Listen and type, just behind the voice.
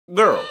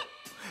Girl,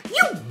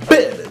 you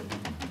better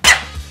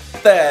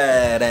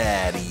that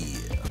at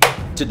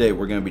it. Today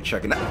we're gonna be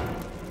checking out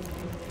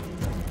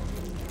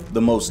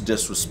the most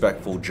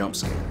disrespectful jump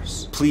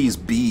scares. Please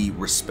be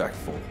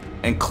respectful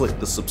and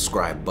click the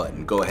subscribe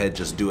button. Go ahead,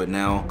 just do it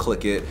now.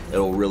 Click it,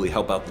 it'll really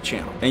help out the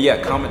channel. And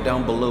yeah, comment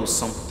down below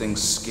something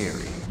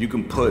scary. You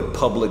can put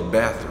public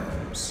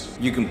bathrooms,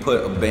 you can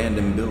put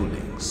abandoned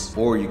buildings,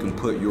 or you can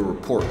put your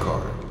report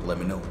card. Let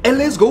me know. And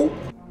let's go.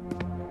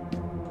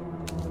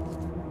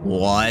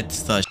 What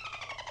the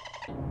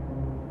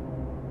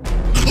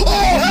Oh,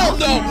 hell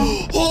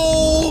no!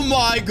 Oh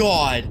my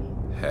god!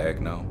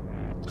 Heck no.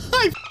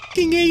 I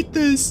fucking hate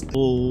this.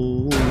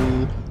 Oh.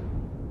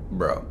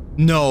 Bro.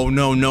 No.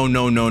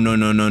 Why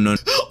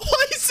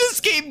is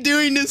this game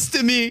doing this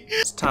to me?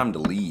 It's time to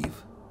leave.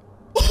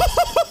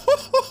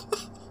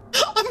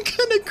 I'm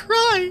gonna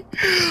cry.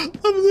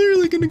 I'm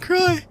literally gonna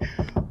cry.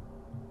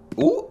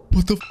 Ooh.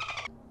 What the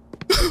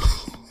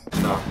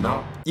Knock,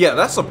 knock. Yeah,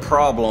 that's a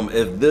problem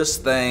if this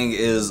thing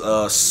is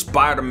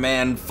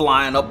Spider-Man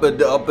flying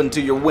up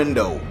into your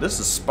window. This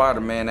is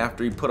Spider-Man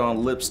after he put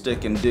on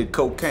lipstick and did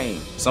cocaine.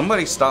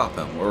 Somebody stop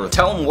him or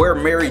tell him where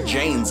Mary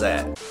Jane's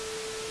at.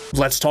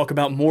 Let's talk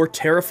about more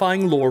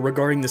terrifying lore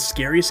regarding the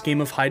scariest game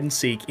of hide and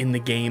seek in the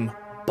game,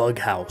 Bug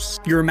House.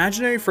 Your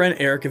imaginary friend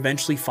Eric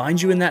eventually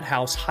finds you in that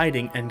house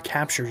hiding and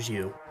captures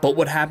you. But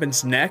what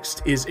happens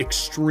next is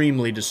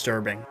extremely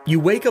disturbing. You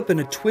wake up in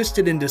a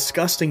twisted and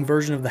disgusting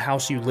version of the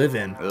house you live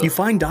in. Ugh. You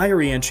find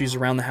diary entries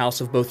around the house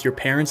of both your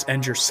parents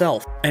and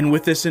yourself. And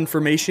with this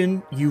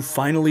information, you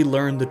finally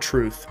learn the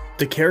truth.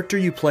 The character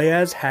you play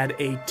as had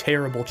a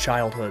terrible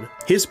childhood.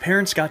 His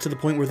parents got to the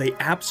point where they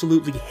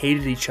absolutely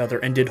hated each other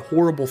and did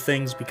horrible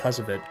things because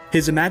of it.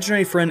 His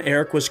imaginary friend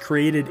Eric was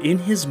created in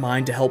his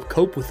mind to help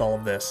cope with all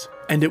of this.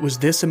 And it was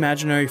this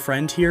imaginary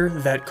friend here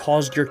that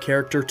caused your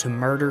character to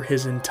murder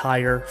his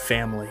entire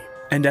family.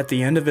 And at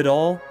the end of it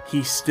all,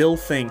 he still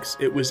thinks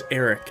it was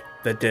Eric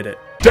that did it.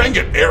 Dang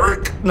it,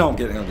 Eric! No, I'm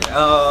kidding.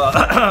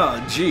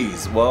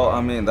 Jeez. Well,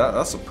 I mean,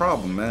 that's a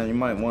problem, man. You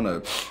might want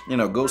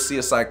to, go see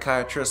a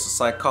psychiatrist, a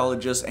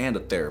psychologist, and a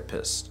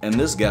therapist. And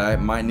this guy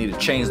might need to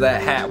change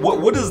that hat.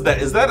 What is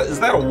that? Is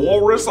that a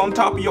walrus on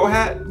top of your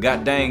hat?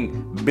 God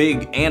dang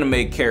big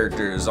anime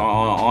characters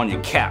on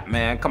your cap,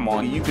 man. Come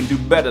on, you can do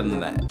better than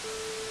that.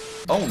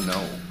 Oh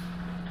no.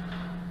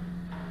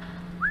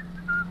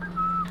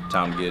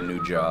 Time to get a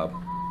new job.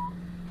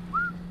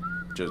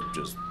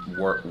 Just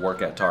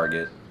work at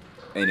Target.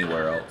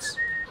 Anywhere else.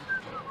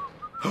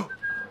 All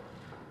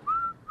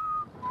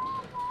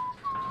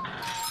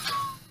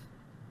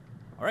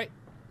right.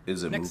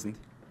 Is it Next. moving?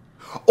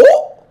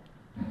 Oh!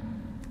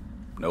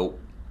 Nope.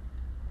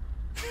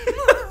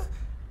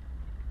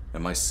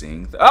 Am I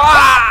seeing?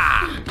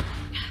 Ah!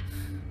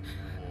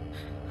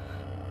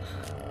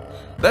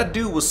 That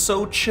dude was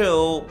so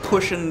chill,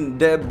 pushing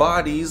dead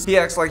bodies. He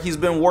acts like he's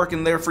been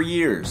working there for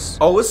years.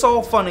 Oh, it's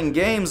all fun and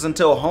games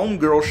until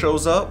homegirl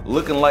shows up,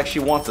 looking like she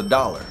wants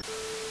 $1.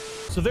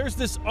 So there's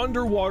this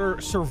underwater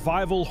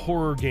survival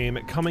horror game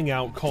coming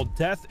out called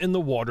Death in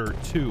the Water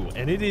 2,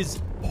 and it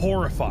is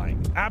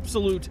horrifying.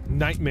 Absolute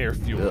nightmare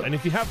fuel. Ugh. And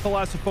if you have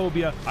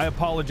thalassophobia, I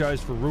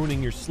apologize for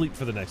ruining your sleep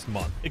for the next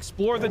month.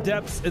 Explore the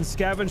depths and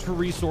scavenge for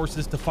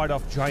resources to fight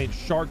off giant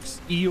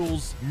sharks,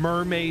 eels,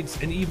 mermaids,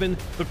 and even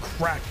the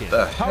Kraken.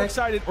 How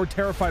excited or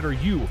terrified are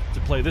you to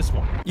play this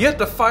one? You have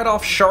to fight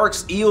off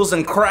sharks, eels,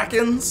 and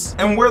krakens?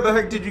 And where the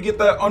heck did you get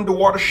that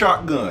underwater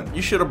shotgun?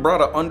 You should have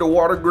brought an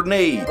underwater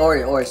grenade.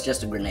 Or it's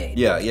just a grenade.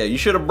 Yeah, you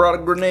should have brought a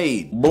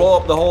grenade. Blow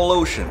up the whole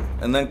ocean,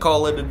 and then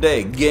call it a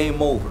day.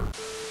 Game over.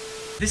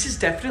 This is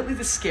definitely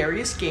the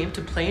scariest game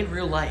to play in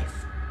real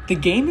life. The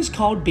game is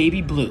called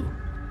Baby Blue.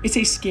 It's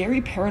a scary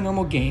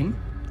paranormal game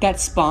that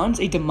spawns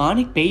a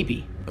demonic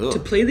baby. Ugh. To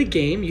play the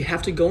game, you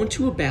have to go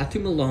into a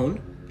bathroom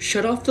alone,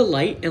 shut off the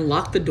light, and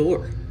lock the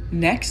door.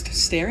 Next,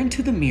 stare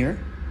into the mirror,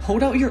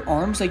 hold out your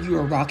arms like you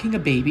are rocking a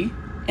baby,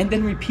 and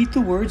then repeat the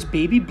words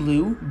Baby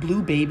Blue,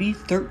 Blue Baby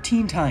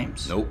 13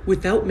 times. Nope.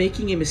 Without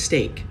making a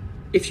mistake.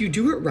 If you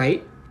do it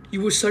right, you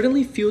will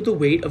suddenly feel the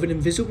weight of an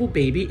invisible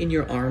baby in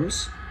your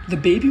arms. The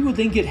baby will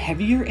then get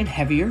heavier and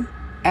heavier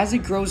as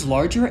it grows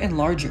larger and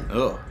larger.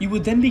 Ugh. You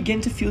will then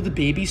begin to feel the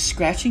baby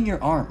scratching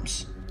your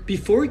arms.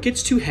 Before it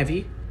gets too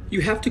heavy,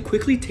 you have to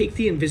quickly take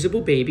the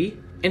invisible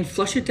baby and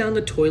flush it down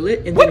the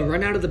toilet and then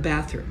run out of the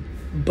bathroom.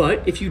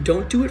 But if you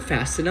don't do it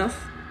fast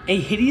enough, a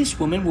hideous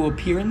woman will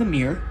appear in the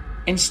mirror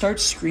and start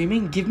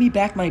screaming, "Give me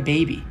back my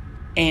baby."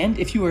 And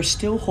if you are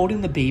still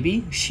holding the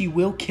baby, she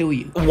will kill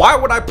you. Why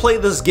would I play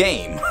this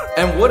game?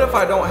 And what if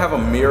I don't have a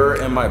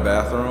mirror in my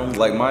bathroom?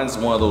 Like mine's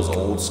one of those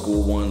old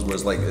school ones where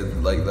it's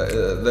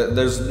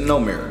there's no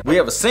mirror. We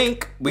have a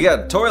sink, we got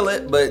a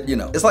toilet, but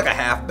it's like a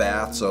half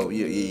bath, so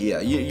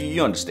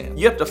you understand.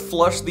 You have to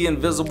flush the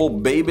invisible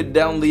baby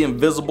down the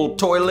invisible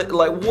toilet,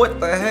 like what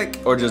the heck?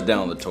 Or just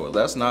down the toilet.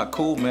 That's not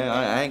cool, man.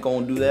 I ain't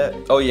gonna do that.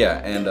 Oh yeah,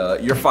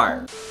 and you're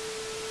fired.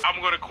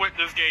 I'm gonna quit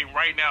this game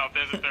right now if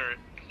there's a third.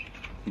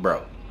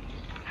 Bro.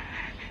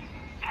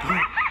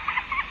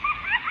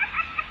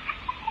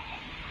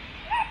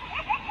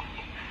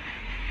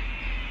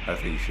 I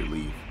think you should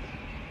leave.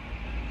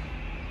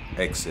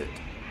 Exit.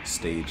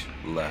 Stage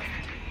left.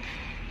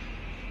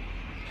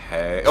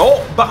 Hey.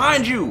 Oh,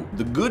 behind you!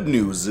 The good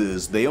news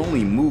is they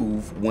only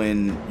move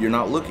when you're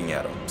not looking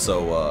at them.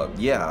 So,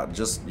 yeah,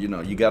 just, you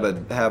know, you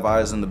gotta have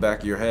eyes in the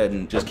back of your head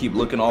and just keep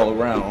looking all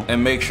around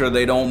and make sure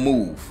they don't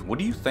move. What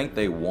do you think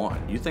they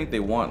want? You think they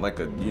want like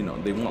a, you know,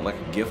 they want like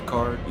a gift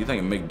card? You think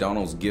a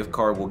McDonald's gift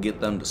card will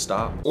get them to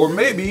stop? Or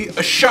maybe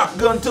a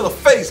shotgun to the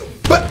face.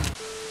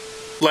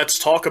 Let's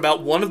talk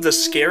about one of the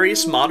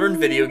scariest modern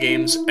video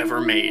games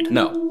ever made.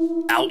 No.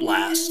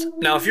 Outlast.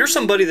 Now, if you're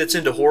somebody that's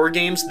into horror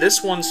games,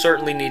 this one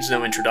certainly needs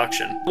no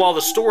introduction. While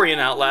the story in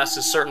Outlast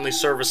is certainly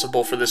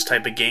serviceable for this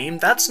type of game,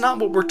 that's not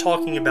what we're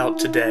talking about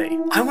today.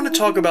 I want to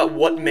talk about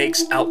what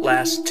makes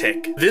Outlast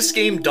tick. This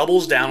game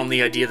doubles down on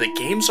the idea that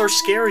games are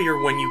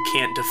scarier when you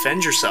can't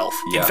defend yourself.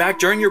 Yeah. In fact,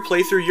 during your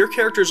playthrough, your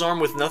character's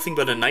armed with nothing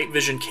but a night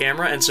vision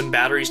camera and some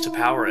batteries to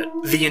power it.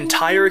 The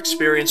entire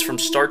experience from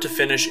start to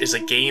finish is a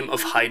game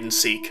of hide and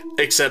seek.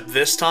 Except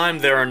this time,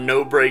 there are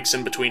no breaks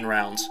in between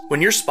rounds.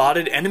 When you're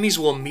spotted, enemies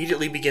will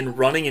immediately begin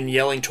running and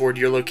yelling toward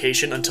your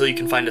location until you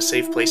can find a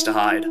safe place to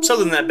hide. So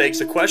then that begs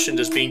the question,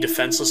 does being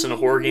defenseless in a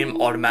horror game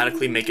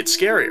automatically make it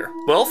scarier?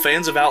 Well,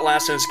 fans of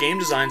Outlast and its game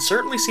design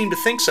certainly seem to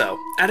think so.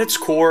 At its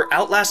core,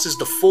 Outlast is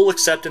the full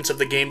acceptance of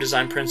the game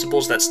design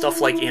principles that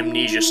stuff like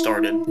Amnesia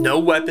started. No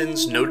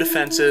weapons, no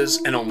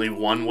defenses, and only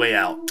one way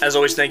out. As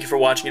always, thank you for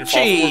watching and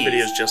follow for more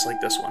videos just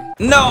like this one.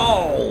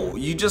 No!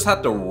 You just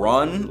have to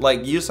run?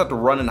 Like, you just have to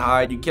run and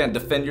hide? You can't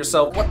defend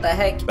yourself? What the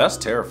heck? That's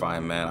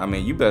terrifying, man. I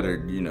mean, you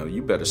better, you know,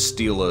 you better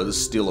steal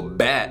a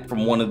bat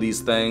from one of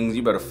these things.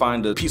 You better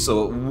find a piece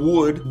of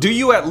wood. Do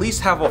you at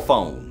least have a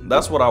phone?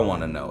 That's what I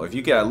want to know. If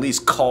you can at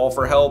least call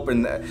for help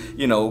and,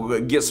 you know,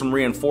 get some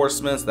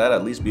reinforcements, that'd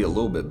at least be a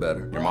little bit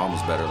better. Your mom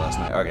was better last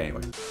night. Okay,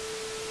 anyway.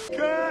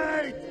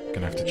 Kate!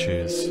 Gonna have to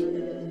choose.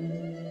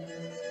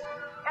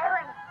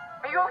 Aaron,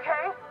 are you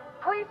okay?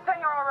 Please say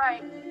you're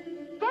alright.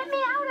 Get me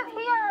out of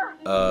here!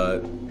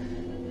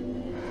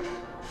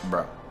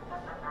 Bro.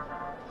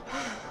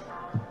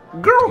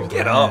 Girl,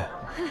 get up.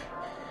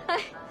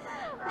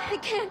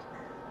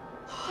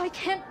 I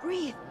can't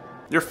breathe.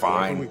 You're When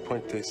fine. we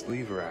point this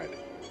lever at it,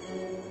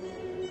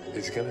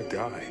 it's gonna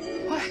die.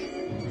 What?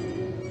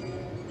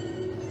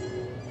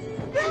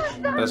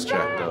 That's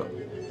jacked up.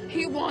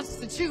 He wants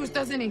to choose,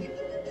 doesn't he?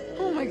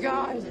 Oh my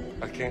god.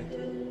 I can't.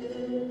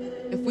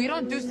 If we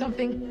don't do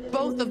something,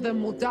 both of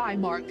them will die,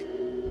 Mark. Jamie,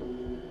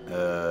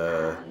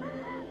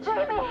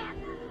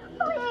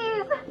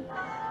 please.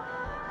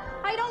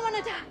 I don't want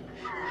to die.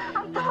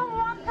 I don't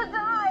want to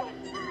die.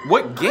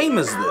 What game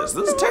is this?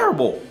 This is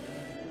terrible.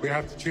 We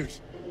have to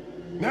choose.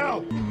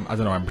 Now! I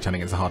don't know, I'm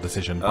pretending it's a hard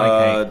decision.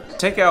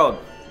 Take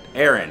out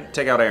Aaron.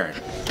 Take out Aaron.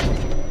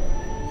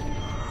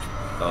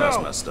 Oh, that's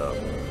messed up.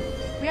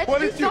 We had to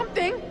do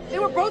something. They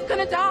were both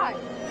gonna die.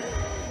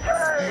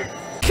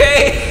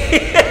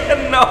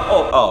 Okay.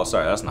 No. Oh,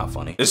 sorry, that's not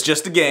funny. It's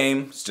just a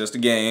game. It's just a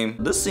game.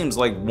 This seems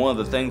like one of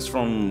the things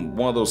from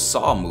one of those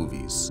Saw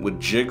movies with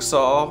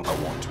Jigsaw. I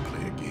want to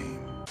play a game.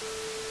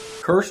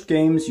 Cursed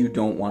Games You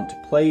Don't Want to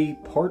Play,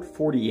 Part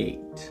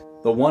 48.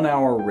 The 1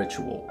 Hour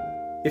Ritual.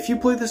 If you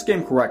play this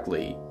game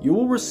correctly, you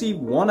will receive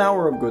 1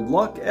 hour of good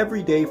luck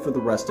every day for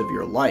the rest of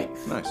your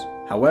life. Nice.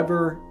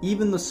 However,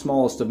 even the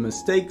smallest of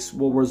mistakes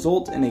will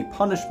result in a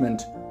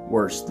punishment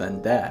worse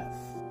than death.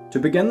 To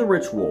begin the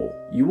ritual,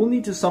 you will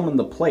need to summon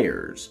the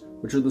players,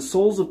 which are the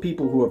souls of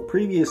people who have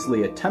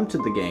previously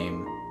attempted the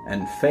game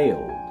and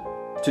failed.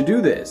 To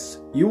do this,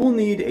 you will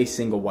need a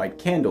single white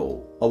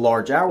candle, a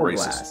large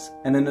hourglass,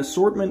 and an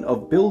assortment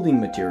of building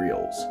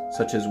materials,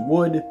 such as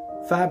wood,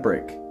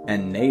 fabric,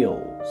 and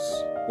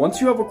nails. Once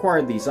you have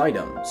acquired these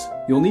items,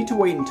 you'll need to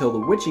wait until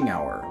the witching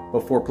hour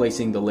before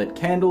placing the lit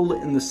candle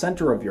in the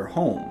center of your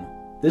home.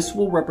 This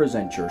will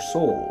represent your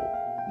soul.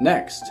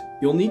 Next,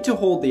 you'll need to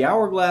hold the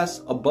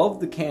hourglass above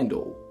the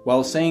candle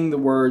while saying the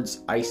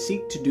words, "I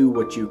seek to do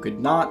what you could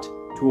not,"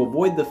 to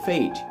avoid the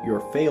fate your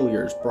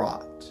failures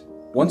brought.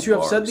 Once you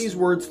have said these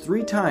words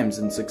 3 times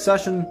in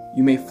succession,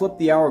 you may flip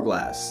the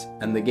hourglass,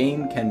 and the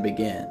game can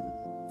begin.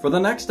 For the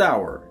next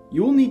hour,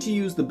 you will need to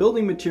use the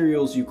building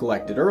materials you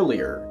collected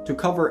earlier to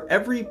cover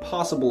every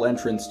possible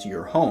entrance to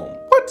your home.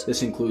 What?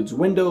 This includes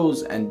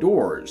windows and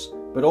doors,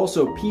 but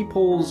also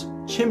peepholes,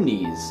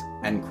 chimneys,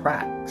 and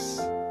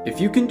cracks. If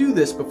you can do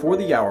this before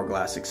the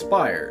hourglass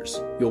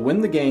expires, you'll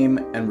win the game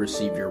and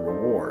receive your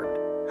reward.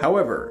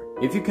 However,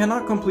 if you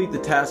cannot complete the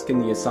task in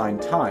the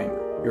assigned time,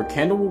 your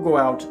candle will go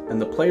out and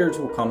the players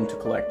will come to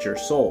collect your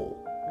soul,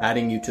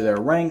 adding you to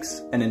their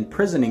ranks and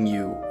imprisoning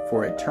you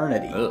for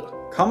eternity. Ugh.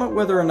 Comment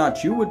whether or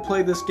not you would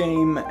play this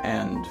game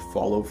and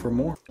follow for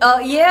more.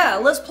 Yeah,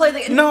 let's play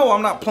the... No,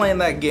 I'm not playing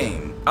that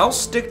game. I'll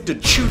stick to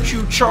Choo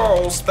Choo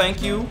Charles,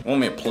 thank you.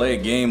 Want me to play a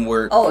game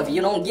where... Oh, if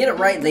you don't get it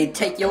right, they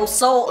take your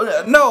soul.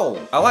 No,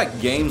 I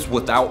like games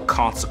without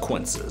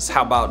consequences.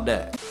 How about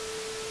that?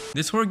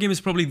 This horror game is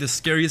probably the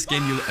scariest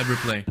game you'll ever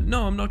play.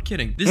 No, I'm not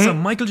kidding. This is a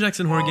Michael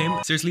Jackson horror game.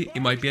 Seriously,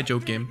 it might be a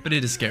joke game, but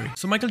it is scary.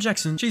 So Michael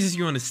Jackson chases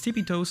you on his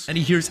tippy toes, and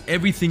he hears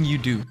everything you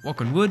do. Walk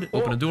on wood,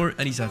 open a door,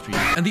 and he's after you.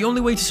 And the only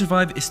way to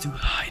survive is to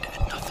hide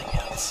and nothing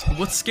else. fights. But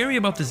what's scary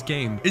about this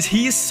game is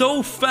he is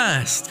so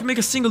fast. To make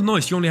a single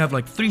noise, you only have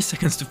like 3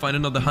 seconds to find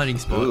another hiding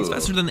spot. It's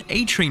faster than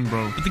A-Train,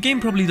 bro. But the game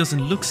probably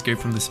doesn't look scary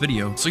from this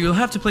video. So you'll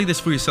have to play this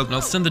for yourself, and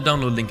I'll send the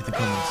download link in the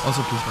comments.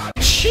 Also, please find out.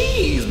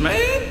 Jeez,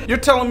 man. You're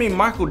telling me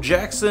Michael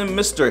Jackson,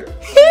 Mr.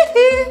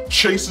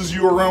 chases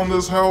you around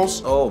this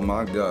house? Oh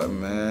my God,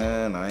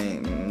 man. I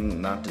ain't,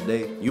 not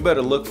today. You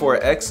better look for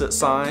an exit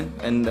sign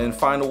and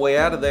find a way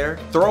out of there.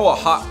 Throw a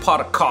hot pot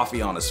of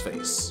coffee on his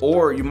face.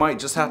 Or you might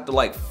just have to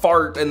like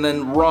fart and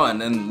then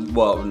run and,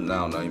 well,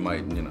 no, you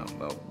might, you know,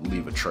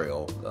 leave a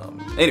trail.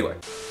 Anyway.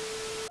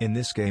 In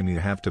this game you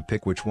have to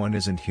pick which one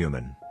isn't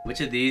human.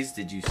 Which of these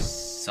did you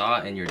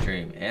saw in your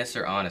dream?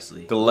 Answer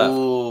honestly. The left.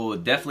 Ooh,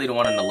 definitely the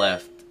one on the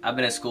left. I've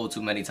been in school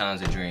too many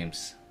times in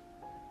dreams.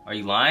 Are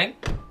you lying?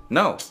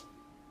 No.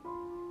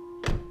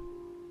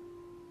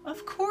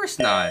 Of course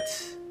not.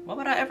 Why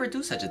would I ever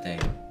do such a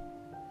thing?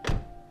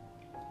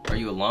 Are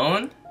you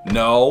alone?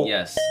 No.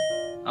 Yes,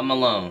 I'm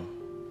alone.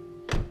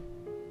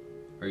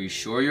 Are you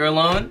sure you're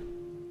alone?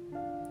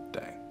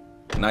 Dang.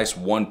 Nice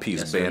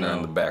one-piece banner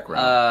in the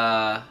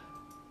background.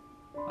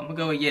 I'm gonna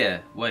go with yeah.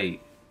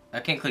 Wait, I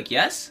can't click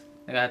yes?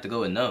 I think I have to go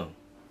with no.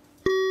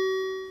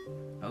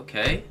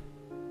 Okay.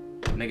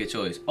 Make a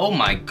choice. Oh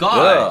my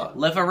God!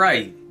 Left or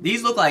right?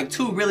 These look like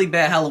two really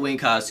bad Halloween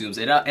costumes,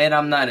 and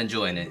I'm not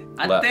enjoying it.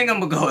 I think I'm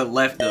gonna go with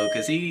left though,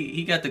 cause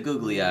he got the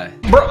googly eye.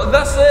 Bro,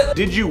 that's it.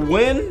 Did you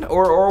win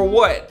or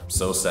what?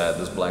 So sad.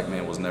 This black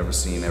man was never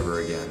seen ever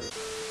again.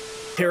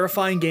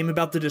 Terrifying game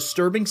about the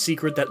disturbing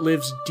secret that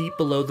lives deep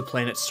below the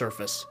planet's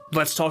surface.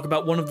 Let's talk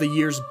about one of the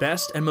year's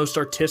best and most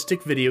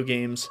artistic video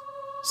games,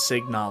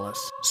 Signalis.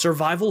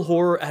 Survival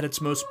horror at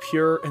its most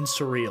pure and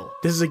surreal.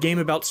 This is a game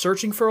about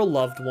searching for a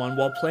loved one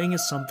while playing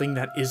as something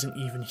that isn't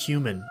even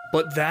human.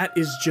 But that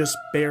is just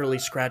barely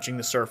scratching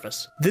the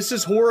surface. This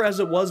is horror as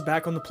it was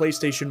back on the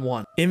PlayStation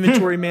 1.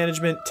 Inventory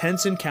management,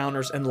 tense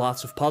encounters, and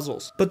lots of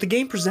puzzles. But the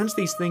game presents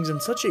these things in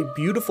such a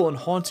beautiful and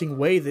haunting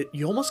way that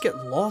you almost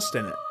get lost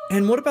in it.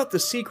 And what about the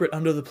secret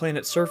under the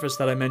planet's surface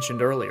that I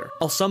mentioned earlier?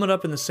 I'll sum it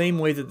up in the same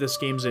way that this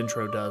game's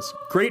intro does.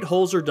 Great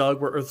holes are dug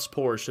where Earth's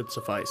pores should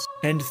suffice.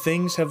 And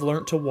things have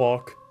learnt to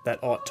walk that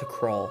ought to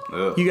crawl.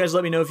 Ugh. You guys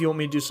let me know if you want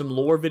me to do some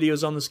lore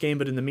videos on this game,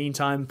 but in the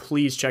meantime,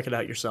 please check it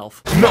out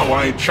yourself. No,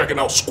 I ain't checking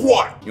out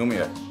squat. You want me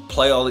to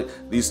play all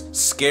these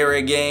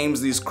scary games,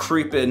 these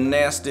creepy,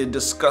 nasty,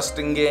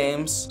 disgusting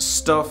games?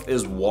 Stuff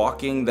is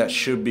walking that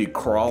should be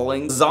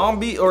crawling.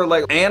 Zombie or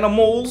like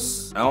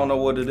animals? I don't know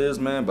what it is,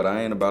 man, but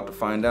I ain't about to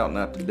find out,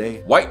 not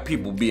today. White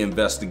people be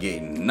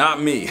investigating,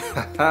 not me.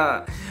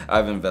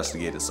 I've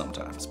investigated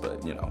sometimes,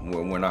 but you know,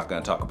 we're not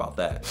gonna talk about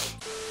that.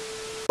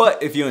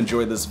 But if you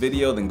enjoyed this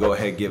video, then go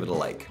ahead, give it a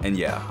like. And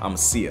yeah, I'ma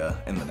see ya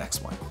in the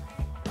next one.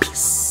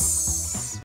 Peace.